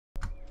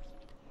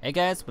Hey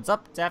guys, what's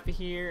up? Taffy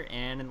here,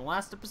 and in the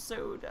last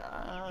episode,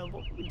 what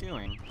were we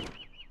doing?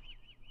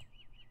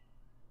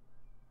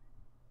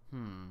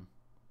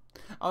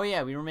 Oh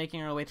yeah, we were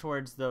making our way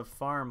towards the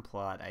farm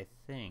plot, I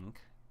think.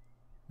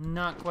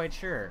 Not quite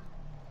sure.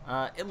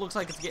 It looks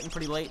like it's getting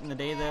pretty late in the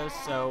day though,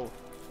 so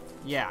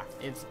yeah,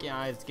 it's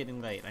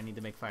getting late. I need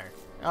to make fire.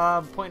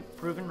 Point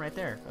proven right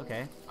there.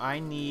 Okay.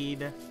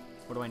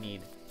 What do I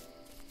need?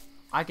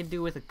 I could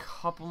do with a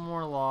couple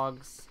more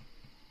logs.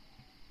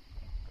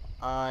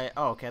 Oh,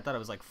 okay, I thought it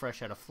was like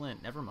fresh out of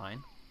flint. Never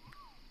mind.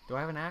 Do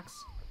I have an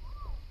axe?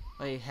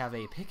 I have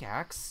a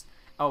pickaxe.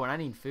 Oh, and I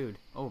need food.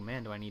 Oh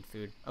man, do I need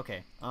food.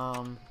 Okay,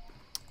 gonna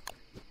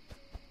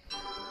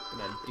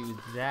do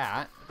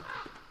that.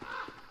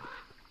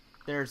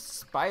 There's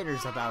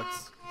spiders about.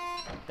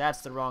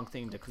 That's the wrong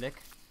thing to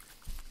click.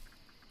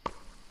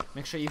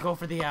 Make sure you go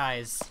for the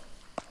eyes.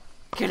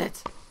 Get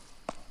it!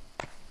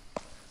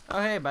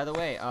 Oh hey, by the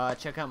way,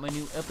 check out my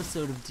new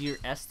episode of Dear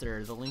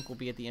Esther. The link will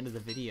be at the end of the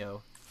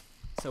video.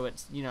 So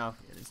it's, you know,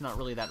 it's not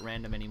really that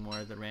random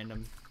anymore, the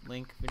random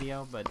link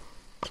video, but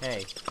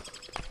hey.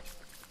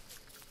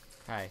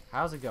 Hi,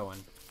 how's it going?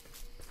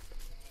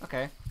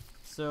 Okay,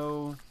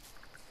 so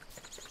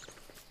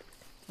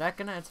that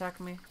gonna attack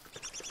me?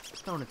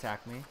 Don't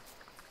attack me.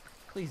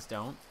 Please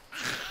don't.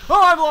 Oh,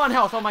 I'm low on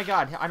health! Oh my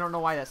god, I don't know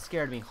why that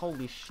scared me.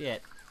 Holy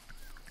shit.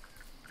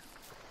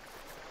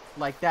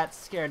 Like, that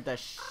scared the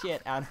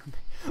shit out of me.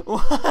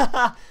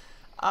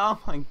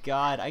 Oh my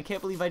god, I can't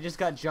believe I just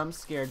got jump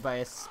scared by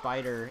a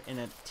spider in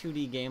a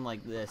 2D game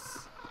like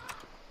this.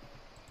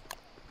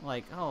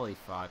 Like, holy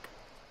fuck.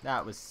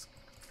 That was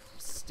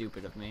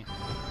stupid of me.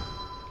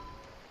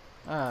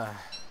 Okay.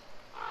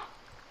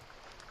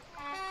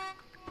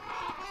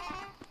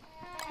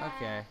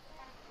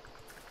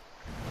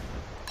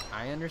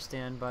 I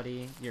understand,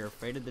 buddy. You're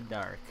afraid of the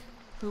dark.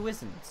 Who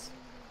isn't?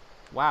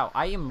 Wow,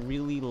 I am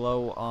really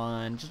low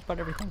on just about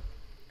everything.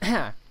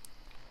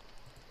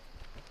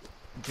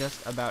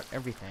 Just about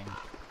everything.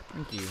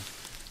 Thank you.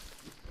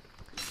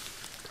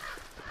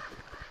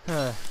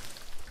 I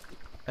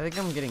think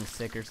I'm getting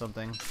sick or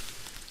something.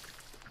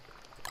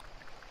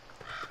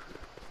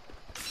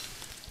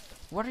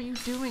 What are you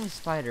doing,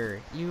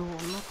 spider? You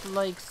look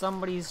like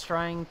somebody's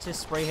trying to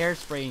spray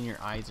hairspray in your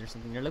eyes or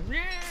something. You're like,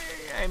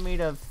 I made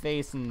a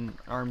face and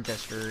arm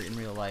gesture in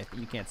real life, but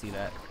you can't see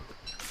that.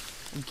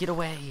 Get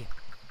away!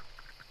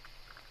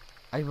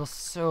 I will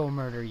so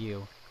murder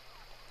you.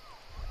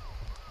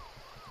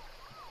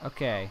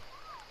 Okay.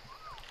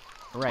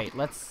 Right,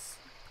 let's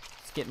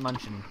get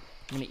munching.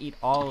 I'm gonna eat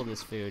all of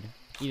this food.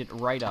 Eat it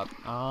right up.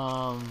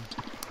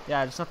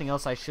 Yeah, there's nothing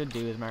else I should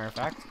do, as a matter of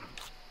fact.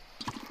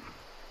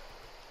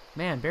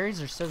 Man,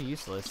 berries are so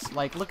useless.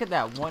 Like, look at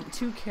that.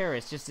 2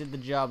 carrots just did the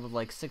job of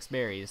like 6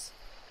 berries.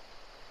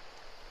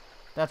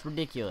 That's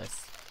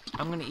ridiculous.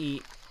 I'm gonna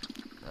eat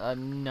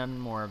none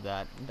more of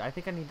that. I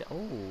think I need to.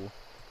 Oh,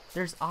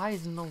 there's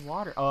eyes in the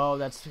water. Oh,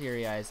 that's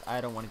scary eyes.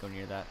 I don't want to go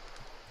near that.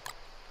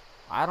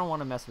 I don't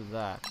want to mess with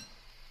that.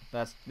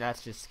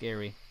 That's just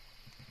scary.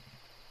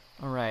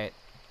 All right.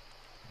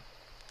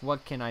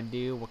 What can I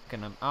do? What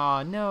can I?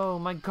 Oh no,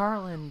 my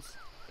garland.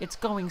 It's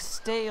going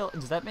stale.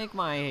 Does that make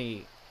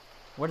my?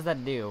 What does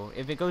that do?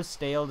 If it goes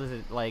stale, does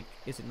it like?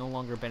 Is it no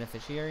longer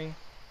beneficial?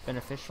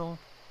 Beneficial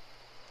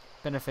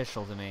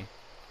to me.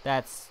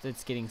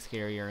 It's getting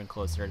scarier and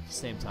closer at the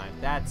same time.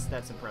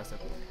 That's impressive.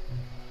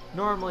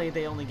 Normally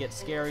they only get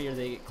scarier,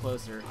 they get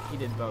closer. He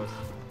did both.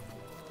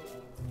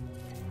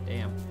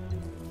 Damn.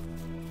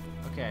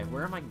 Okay,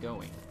 where am I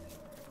going?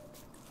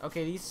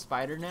 Okay, these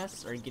spider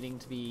nests are getting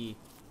to be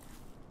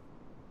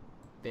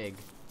big.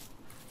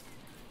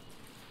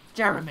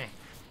 Jeremy!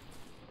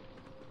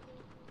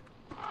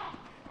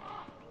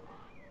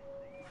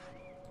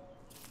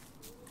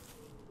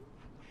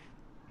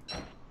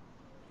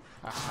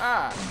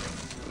 Aha!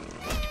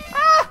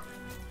 Ah!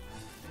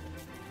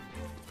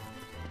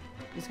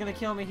 He's gonna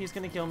kill me, he's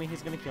gonna kill me,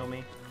 he's gonna kill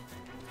me.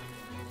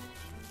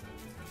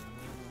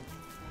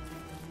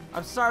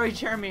 I'm sorry,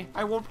 Jeremy.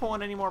 I won't pull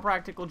in any more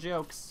practical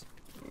jokes.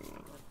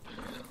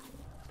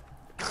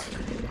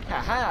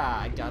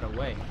 Haha, I got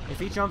away. If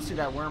he jumps through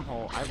that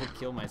wormhole, I will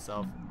kill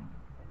myself.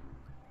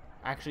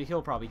 Actually,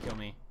 he'll probably kill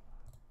me.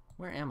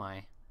 Where am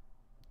I?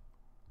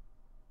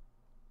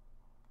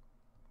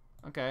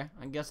 Okay,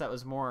 I guess that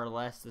was more or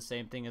less the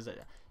same thing as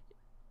it.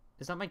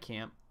 Is that my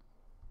camp?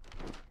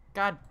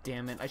 God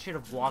damn it, I should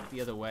have walked the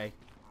other way.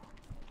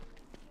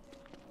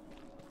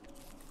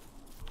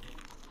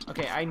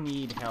 Okay, I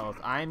need health.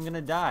 I'm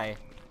gonna die.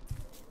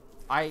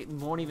 I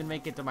won't even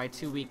make it to my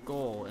 2-week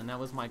goal, and that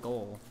was my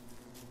goal.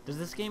 Does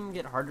this game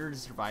get harder to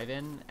survive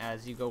in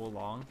as you go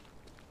along?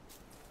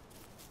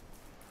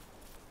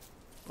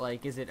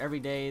 Like, is it every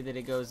day that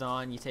it goes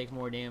on, you take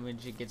more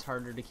damage, it gets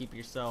harder to keep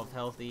yourself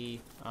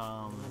healthy,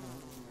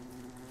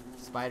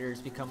 spiders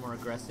become more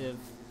aggressive?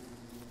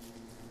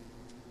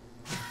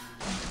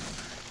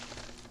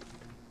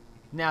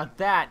 Now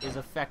that is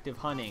effective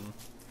hunting.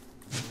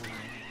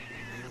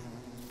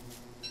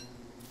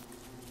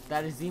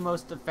 That is the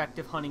most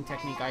effective hunting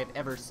technique I have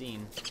ever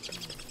seen.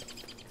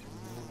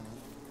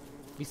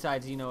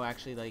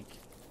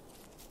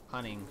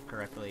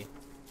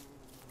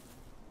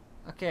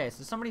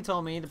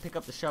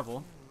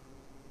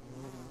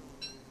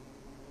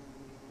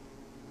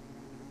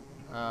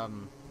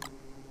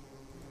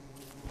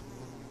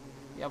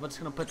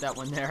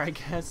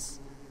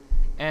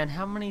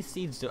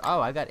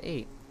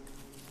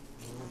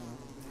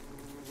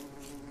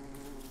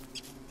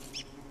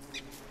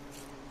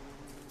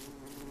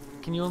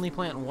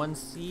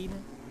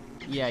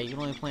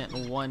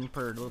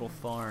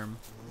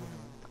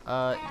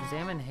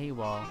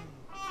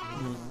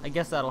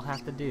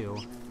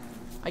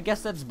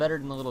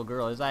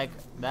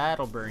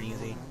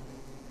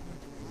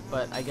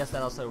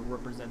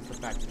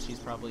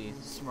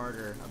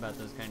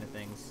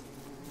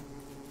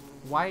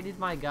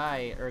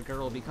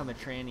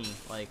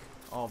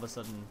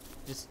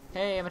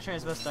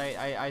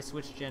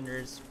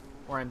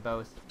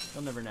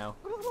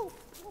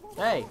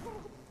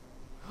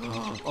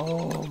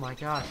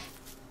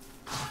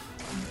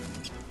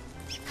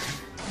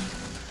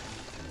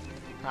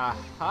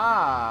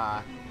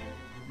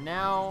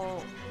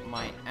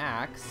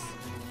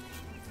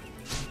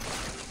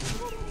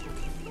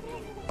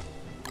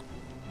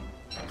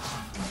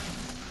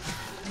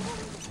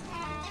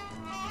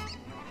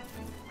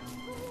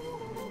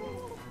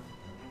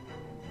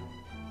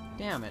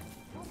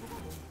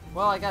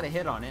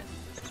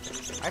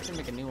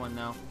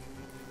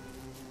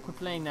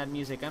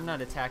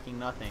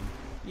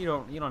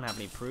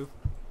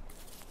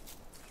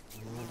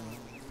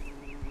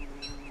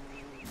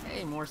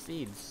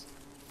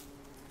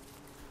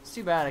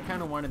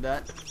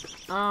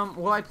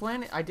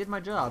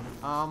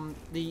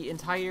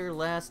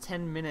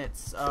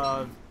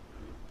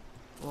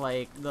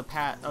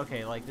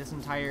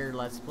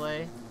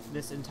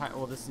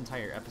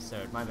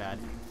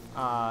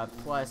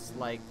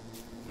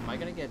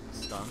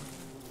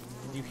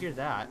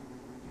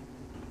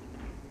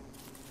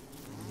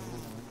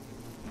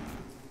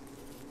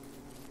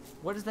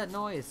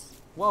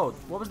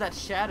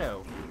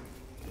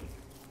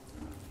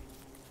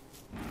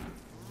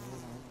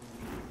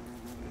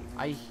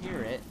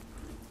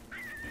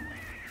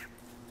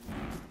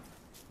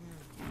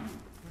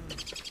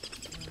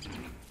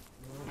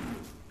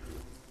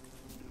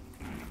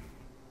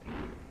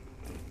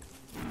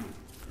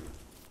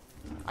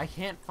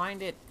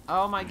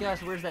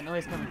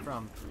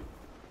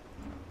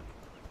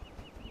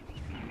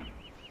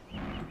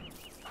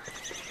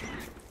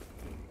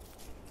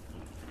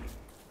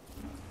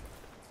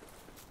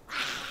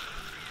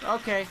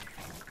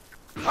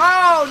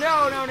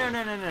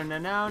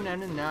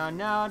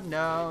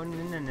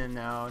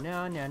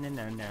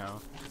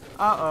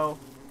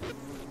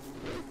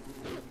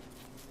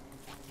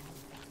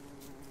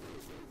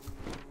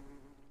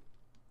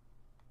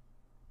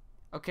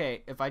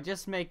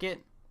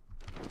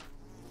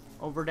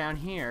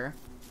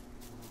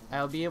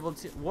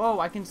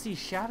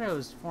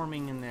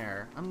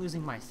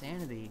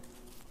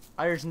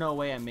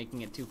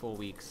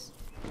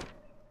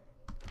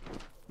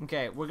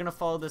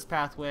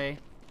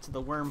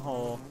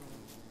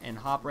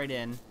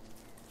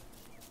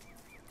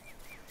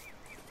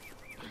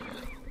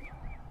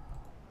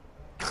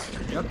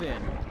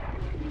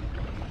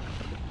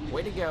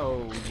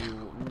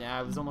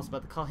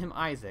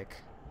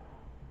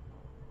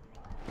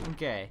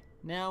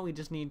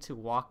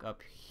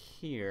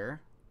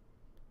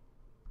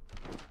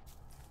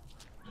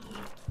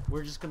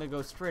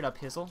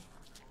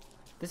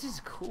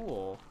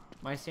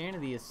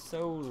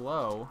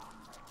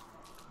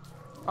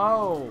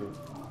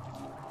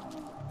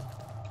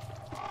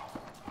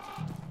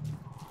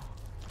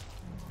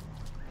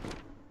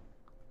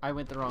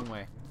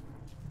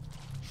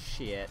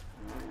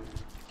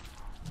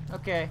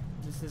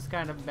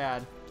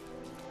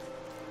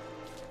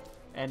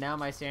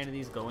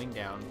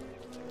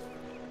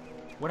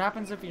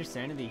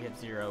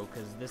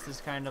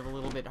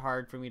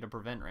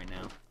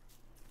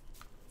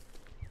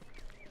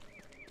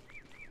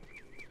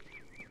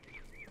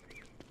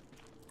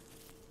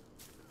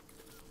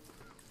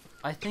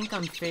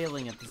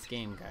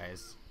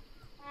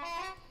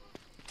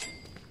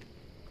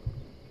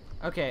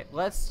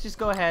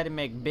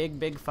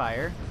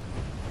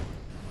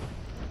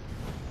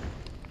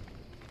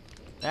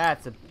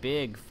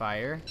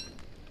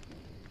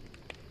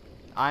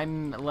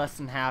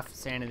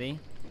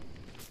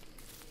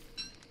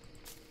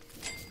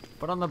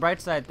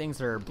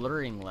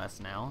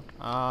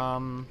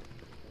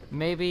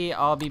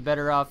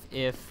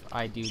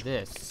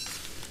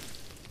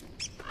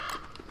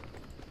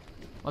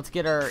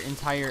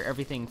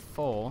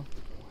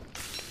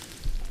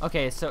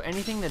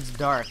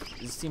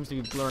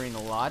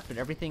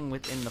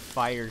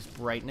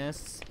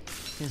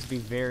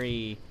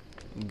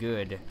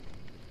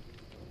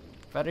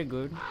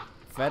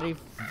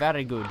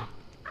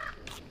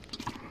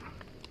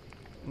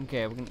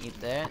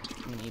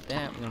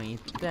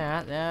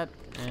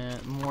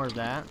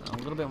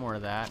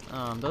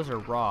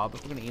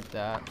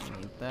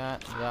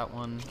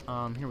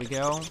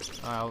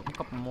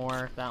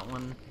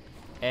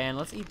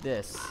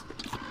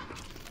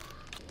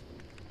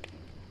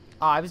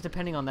 I was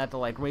depending on that to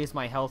like raise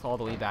my health all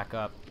the way back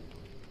up.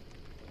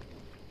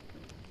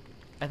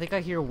 I think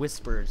I hear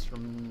whispers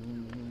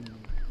from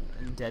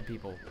dead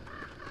people.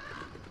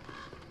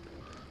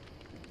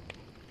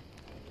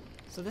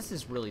 So this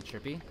is really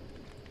trippy.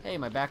 Hey,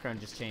 my background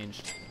just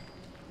changed.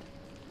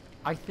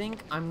 I think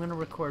I'm gonna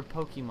record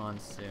Pokemon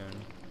soon,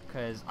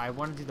 because I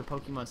want to do the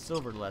Pokemon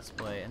Silver Let's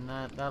Play, and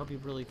that'll be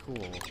really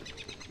cool.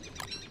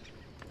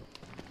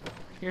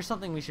 Here's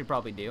something we should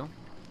probably do.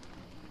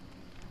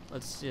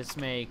 Let's just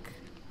make...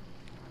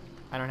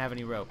 I don't have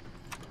any rope.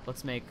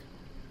 Let's make...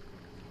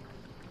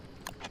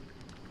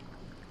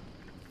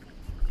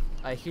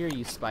 I hear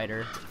you,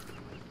 spider.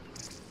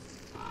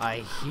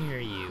 I hear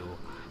you.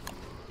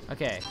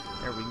 Okay,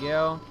 there we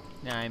go.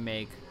 Now I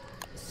make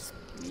a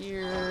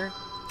spear,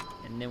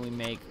 and then we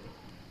make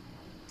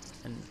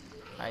an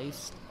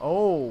ice.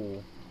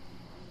 Oh!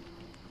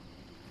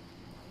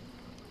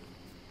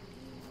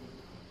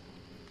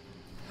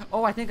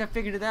 Oh, I think I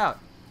figured it out.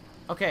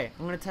 Okay,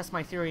 I'm gonna test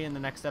my theory in the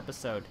next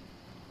episode.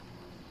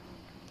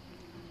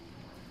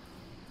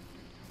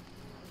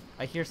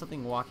 I hear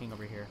something walking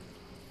over here.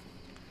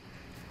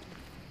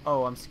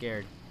 Oh, I'm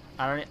scared.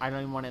 I don't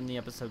even want to end the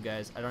episode,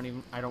 guys. I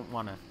don't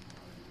wanna.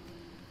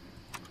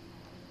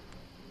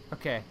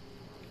 Okay.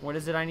 What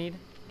is it I need?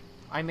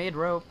 I made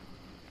rope.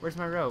 Where's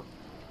my rope?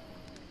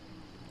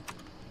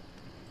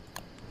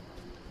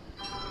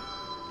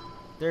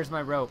 There's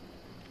my rope.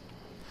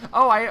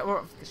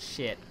 Oh,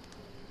 shit.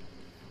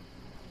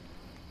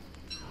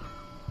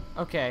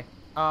 Okay.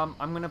 I'm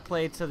gonna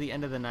play till the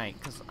end of the night,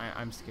 cause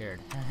I'm scared.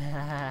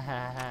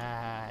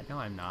 No,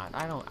 I'm not.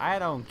 I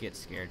don't get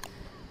scared.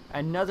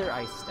 Another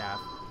ice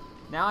staff.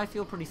 Now I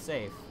feel pretty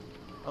safe.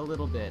 A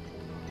little bit.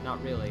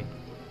 Not really.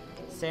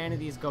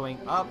 Sanity's going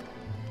up.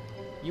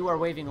 You are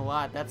waving a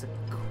lot. That's a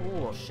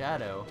cool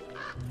shadow.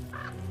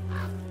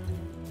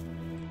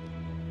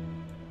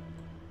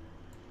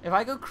 If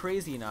I go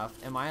crazy enough,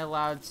 am I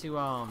allowed to,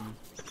 Oh,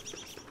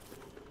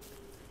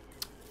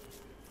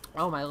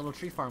 my little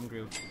tree farm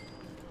grew.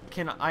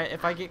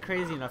 If I get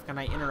crazy enough, can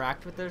I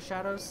interact with those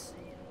shadows?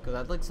 Because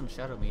I'd like some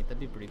shadow meat. That'd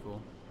be pretty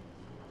cool.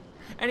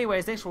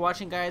 Anyways, thanks for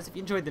watching, guys. If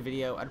you enjoyed the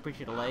video, I'd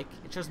appreciate a like.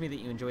 It shows me that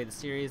you enjoy the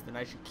series, then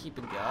I should keep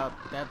it up.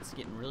 That's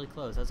getting really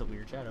close. That's a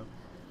weird shadow.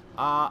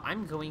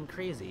 I'm going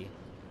crazy.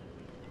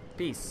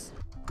 Peace.